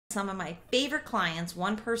some of my favorite clients,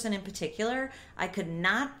 one person in particular, I could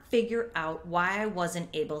not figure out why I wasn't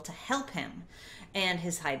able to help him. And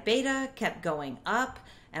his high beta kept going up,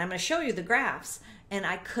 and I'm going to show you the graphs, and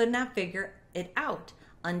I could not figure it out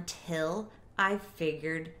until I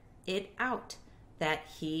figured it out that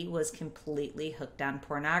he was completely hooked on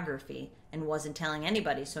pornography and wasn't telling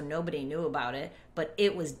anybody, so nobody knew about it, but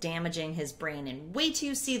it was damaging his brain. And wait till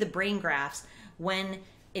you see the brain graphs when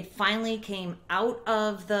it finally came out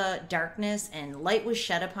of the darkness and light was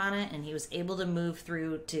shed upon it, and he was able to move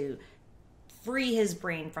through to free his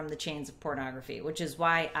brain from the chains of pornography, which is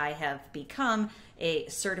why I have become a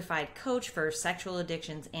certified coach for sexual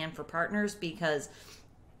addictions and for partners, because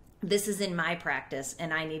this is in my practice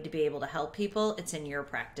and I need to be able to help people. It's in your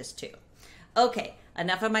practice too. Okay,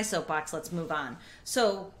 enough of my soapbox. Let's move on.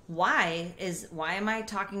 So why am I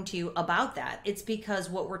talking to you about that? It's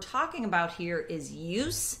because what we're talking about here is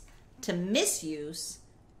use to misuse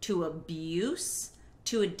to abuse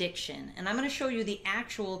to addiction. And I'm going to show you the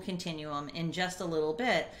actual continuum in just a little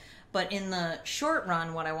bit. But in the short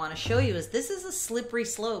run, what I want to show you is this is a slippery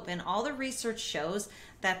slope, and all the research shows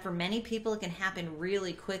that for many people it can happen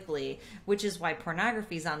really quickly, which is why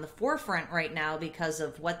pornography is on the forefront right now because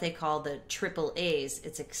of what they call the triple A's.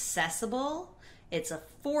 It's accessible, it's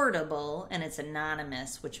affordable, and it's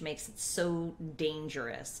anonymous, which makes it so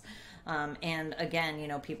dangerous. And again, you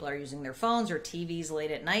know, people are using their phones or TVs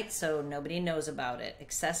late at night, so nobody knows about it.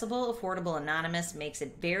 Accessible, affordable, anonymous makes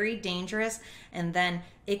it very dangerous, and then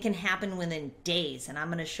it can happen within days, and I'm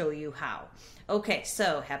going to show you how. Okay,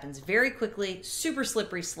 so happens very quickly, super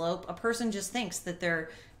slippery slope. A person just thinks that they're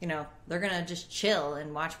going to just chill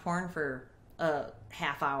and watch porn for a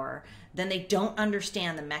half hour. Then they don't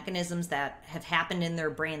understand the mechanisms that have happened in their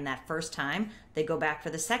brain that first time. They go back for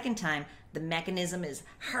the second time. The mechanism is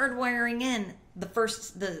hardwiring in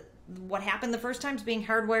what happened the first time is being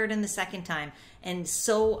hardwired in the second time, and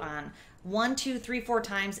so on. 1, 2, 3, 4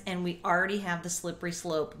 times, and we already have the slippery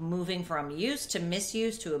slope moving from use to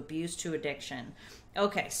misuse to abuse to addiction.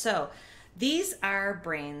 Okay, so these are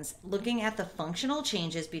brains looking at the functional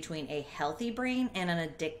changes between a healthy brain and an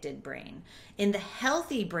addicted brain. In the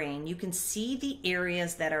healthy brain, you can see the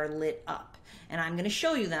areas that are lit up, and I'm going to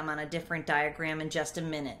show you them on a different diagram in just a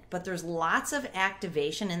minute. But there's lots of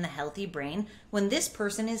activation in the healthy brain when this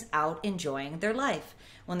person is out enjoying their life,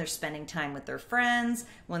 when they're spending time with their friends,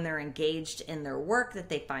 when they're engaged in their work that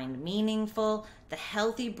they find meaningful. The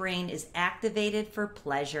healthy brain is activated for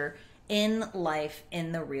pleasure in life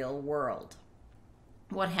in the real world.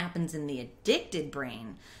 What happens in the addicted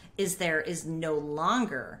brain is there is no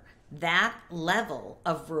longer that level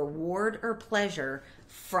of reward or pleasure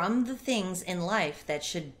from the things in life that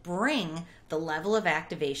should bring the level of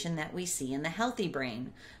activation that we see in the healthy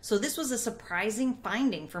brain. So this was a surprising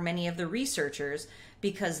finding for many of the researchers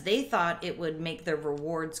because they thought it would make their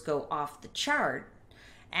rewards go off the chart.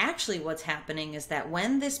 Actually, what's happening is that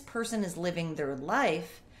when this person is living their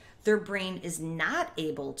life, their brain is not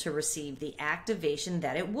able to receive the activation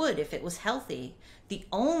that it would if it was healthy. The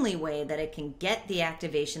only way that it can get the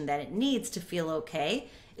activation that it needs to feel okay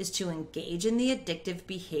is to engage in the addictive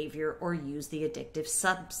behavior or use the addictive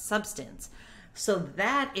substance. So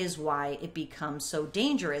that is why it becomes so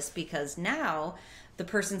dangerous, because now the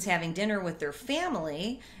person's having dinner with their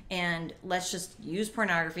family, and let's just use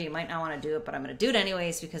pornography. You might not want to do it, but I'm going to do it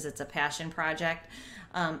anyways because it's a passion project.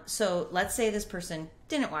 So let's say this person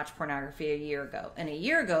didn't watch pornography a year ago, and a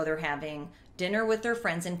year ago they're having dinner with their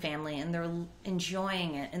friends and family and they're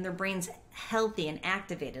enjoying it and their brain's healthy and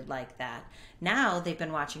activated like that. Now they've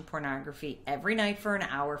been watching pornography every night for an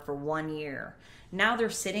hour for 1 year. Now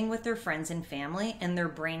they're sitting with their friends and family and their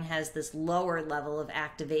brain has this lower level of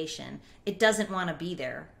activation. It doesn't want to be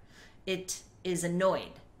there. It is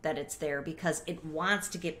annoyed that it's there because it wants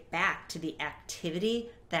to get back to the activity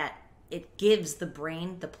that it gives the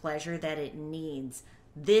brain the pleasure that it needs.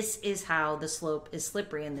 This is how the slope is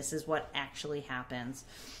slippery, and this is what actually happens.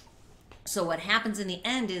 So what happens in the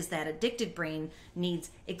end is that addicted brain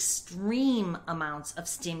needs extreme amounts of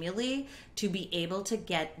stimuli to be able to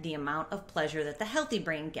get the amount of pleasure that the healthy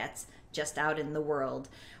brain gets just out in the world.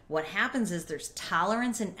 What happens is there's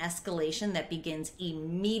tolerance and escalation that begins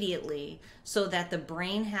immediately, so that the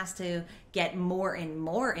brain has to get more and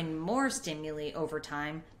more and more stimuli over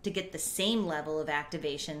time to get the same level of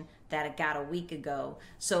activation that it got a week ago.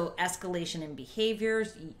 So escalation in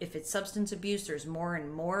behaviors, if it's substance abuse, there's more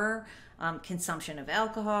and more consumption of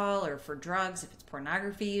alcohol, or for drugs, if it's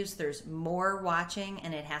pornography use, there's more watching,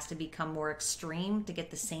 and it has to become more extreme to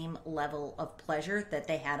get the same level of pleasure that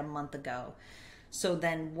they had a month ago. So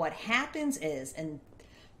then what happens is, and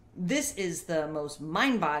this is the most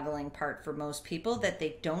mind-boggling part for most people, that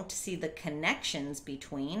they don't see the connections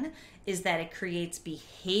between, is that it creates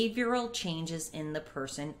behavioral changes in the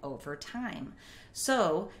person over time.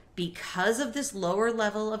 So because of this lower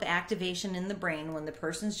level of activation in the brain, when the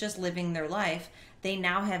person's just living their life, they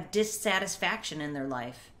now have dissatisfaction in their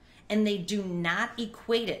life. And they do not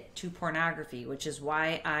equate it to pornography, which is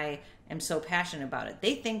why I am so passionate about it.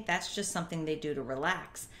 They think that's just something they do to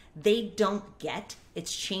relax. They don't get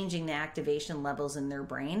it's changing the activation levels in their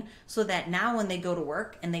brain, so that now when they go to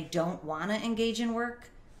work and they don't want to engage in work,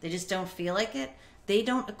 they just don't feel like it, they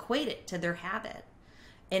don't equate it to their habit.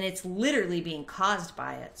 And it's literally being caused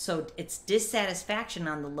by it. So it's dissatisfaction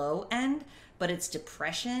on the low end, but it's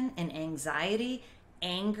depression and anxiety,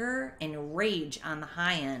 anger and rage on the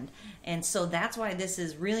high end. And so that's why this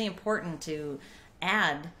is really important to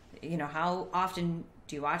add, how often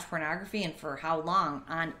do you watch pornography and for how long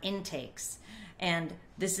on intakes. And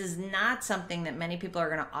this is not something that many people are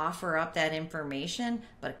going to offer up that information,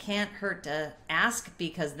 but it can't hurt to ask,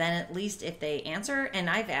 because then at least if they answer, and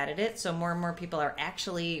I've added it, so more and more people are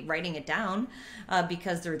actually writing it down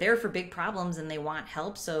because they're there for big problems and they want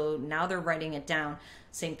help. So now they're writing it down.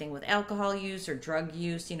 Same thing with alcohol use or drug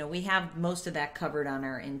use. We have most of that covered on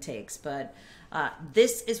our intakes, but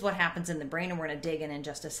this is what happens in the brain, and we're going to dig in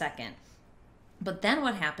just a second. But then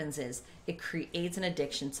what happens is it creates an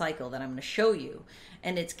addiction cycle that I'm going to show you.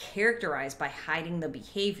 And it's characterized by hiding the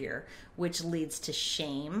behavior, which leads to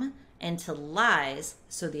shame and to lies.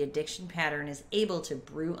 So the addiction pattern is able to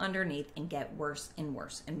brew underneath and get worse and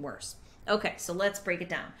worse and worse. Okay, so let's break it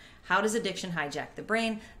down. How does addiction hijack the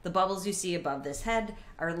brain? The bubbles you see above this head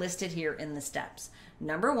are listed here in the steps.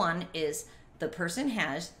 Number one is the person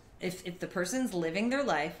has, if the person's living their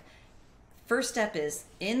life, first step is,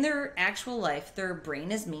 in their actual life, their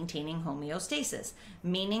brain is maintaining homeostasis,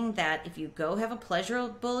 meaning that if you go have a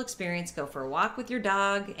pleasurable experience, go for a walk with your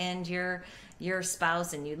dog and your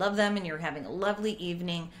spouse, and you love them and you're having a lovely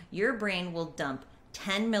evening, your brain will dump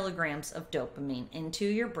 10 milligrams of dopamine into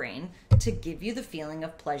your brain to give you the feeling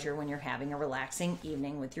of pleasure when you're having a relaxing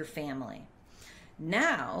evening with your family.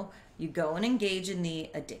 Now, you go and engage in the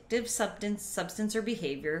addictive substance or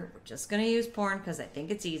behavior. We're just going to use porn because I think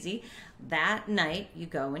it's easy. That night, you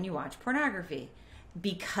go and you watch pornography.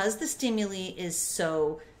 Because the stimuli is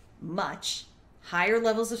so much, higher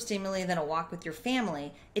levels of stimuli than a walk with your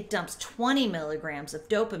family, it dumps 20 milligrams of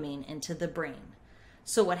dopamine into the brain.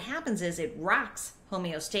 So what happens is it rocks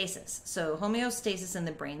homeostasis. So homeostasis in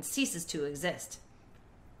the brain ceases to exist.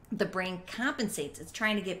 The brain compensates. It's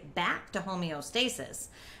trying to get back to homeostasis.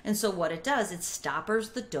 And so what it does, it stoppers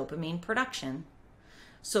the dopamine production.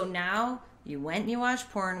 So now you went and you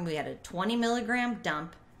watched porn. We had a 20 milligram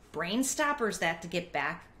dump. Brain stoppers that to get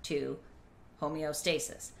back to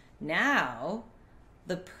homeostasis. Now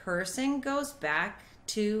the person goes back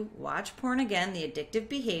to watch porn again, the addictive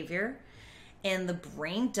behavior, and the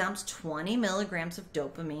brain dumps 20 milligrams of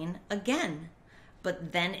dopamine again.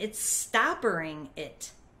 But then it's stoppering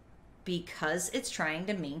it, because it's trying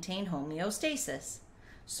to maintain homeostasis.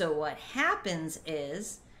 So what happens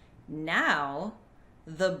is now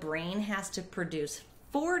the brain has to produce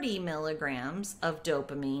 40 milligrams of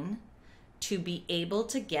dopamine to be able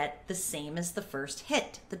to get the same as the first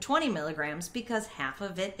hit, the 20 milligrams, because half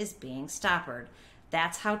of it is being stoppered.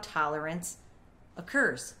 That's how tolerance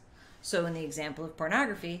occurs. So in the example of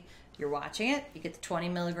pornography, you're watching it, you get the 20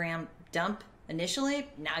 milligram dump initially,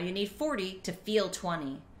 now you need 40 to feel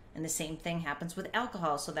 20. And the same thing happens with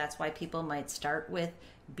alcohol. So that's why people might start with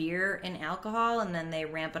beer and alcohol, and then they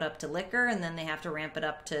ramp it up to liquor, and then they have to ramp it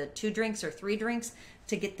up to 2 drinks or 3 drinks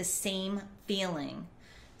to get the same feeling.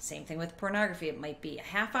 Same thing with pornography. It might be a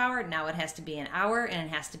half hour. Now it has to be an hour, and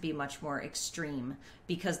it has to be much more extreme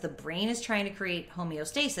because the brain is trying to create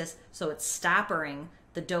homeostasis. So it's stoppering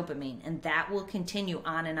the dopamine, and that will continue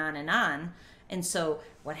on and on and on. And so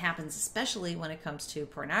what happens, especially when it comes to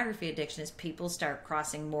pornography addiction, is people start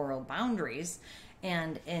crossing moral boundaries.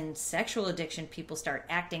 And in sexual addiction, people start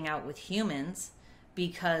acting out with humans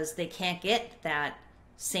because they can't get that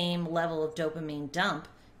same level of dopamine dump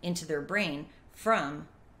into their brain from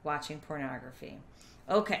watching pornography.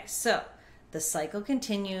 Okay, so the cycle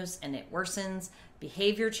continues and it worsens.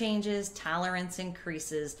 Behavior changes, tolerance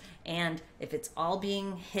increases, and if it's all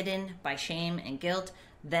being hidden by shame and guilt,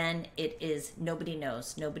 then it is nobody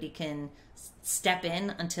knows. Nobody can step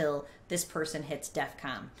in until this person hits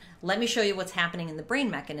DEFCON. Let me show you what's happening in the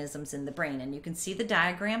brain mechanisms in the brain. And you can see the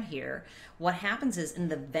diagram here. What happens is in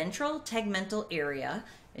the ventral tegmental area,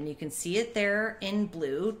 and you can see it there in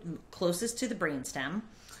blue, closest to the brainstem,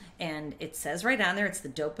 and it says right on there, it's the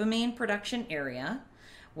dopamine production area.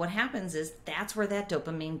 what happens is that's where that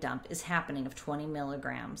dopamine dump is happening of 20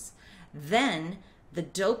 milligrams. Then the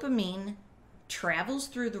dopamine travels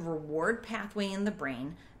through the reward pathway in the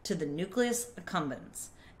brain to the nucleus accumbens.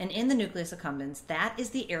 And in the nucleus accumbens, that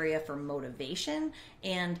is the area for motivation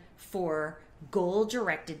and for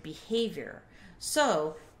goal-directed behavior.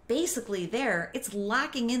 So basically there, it's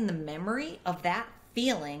locking in the memory of that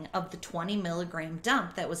feeling of the 20 milligram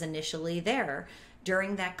dump that was initially there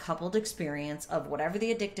during that coupled experience of whatever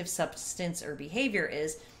the addictive substance or behavior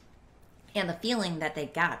is, and the feeling that they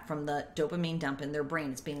got from the dopamine dump in their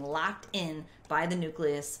brain. It's being locked in by the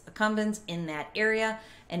nucleus accumbens in that area,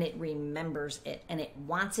 and it remembers it, and it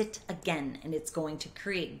wants it again, and it's going to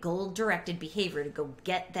create goal-directed behavior to go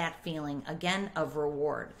get that feeling again of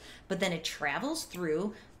reward. But then it travels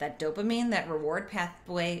through that dopamine, that reward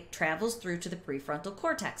pathway travels through to the prefrontal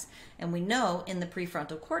cortex. And we know in the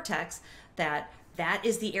prefrontal cortex that that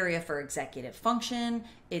is the area for executive function,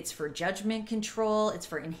 it's for judgment control, it's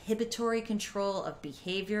for inhibitory control of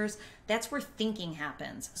behaviors. That's where thinking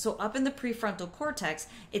happens. So up in the prefrontal cortex,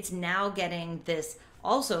 it's now getting this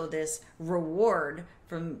reward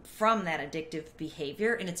from that addictive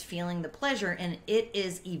behavior, and it's feeling the pleasure, and it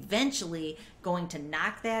is eventually going to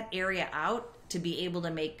knock that area out to be able to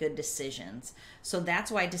make good decisions. So that's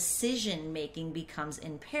why decision making becomes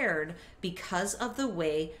impaired, because of the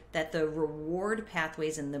way that the reward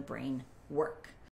pathways in the brain work.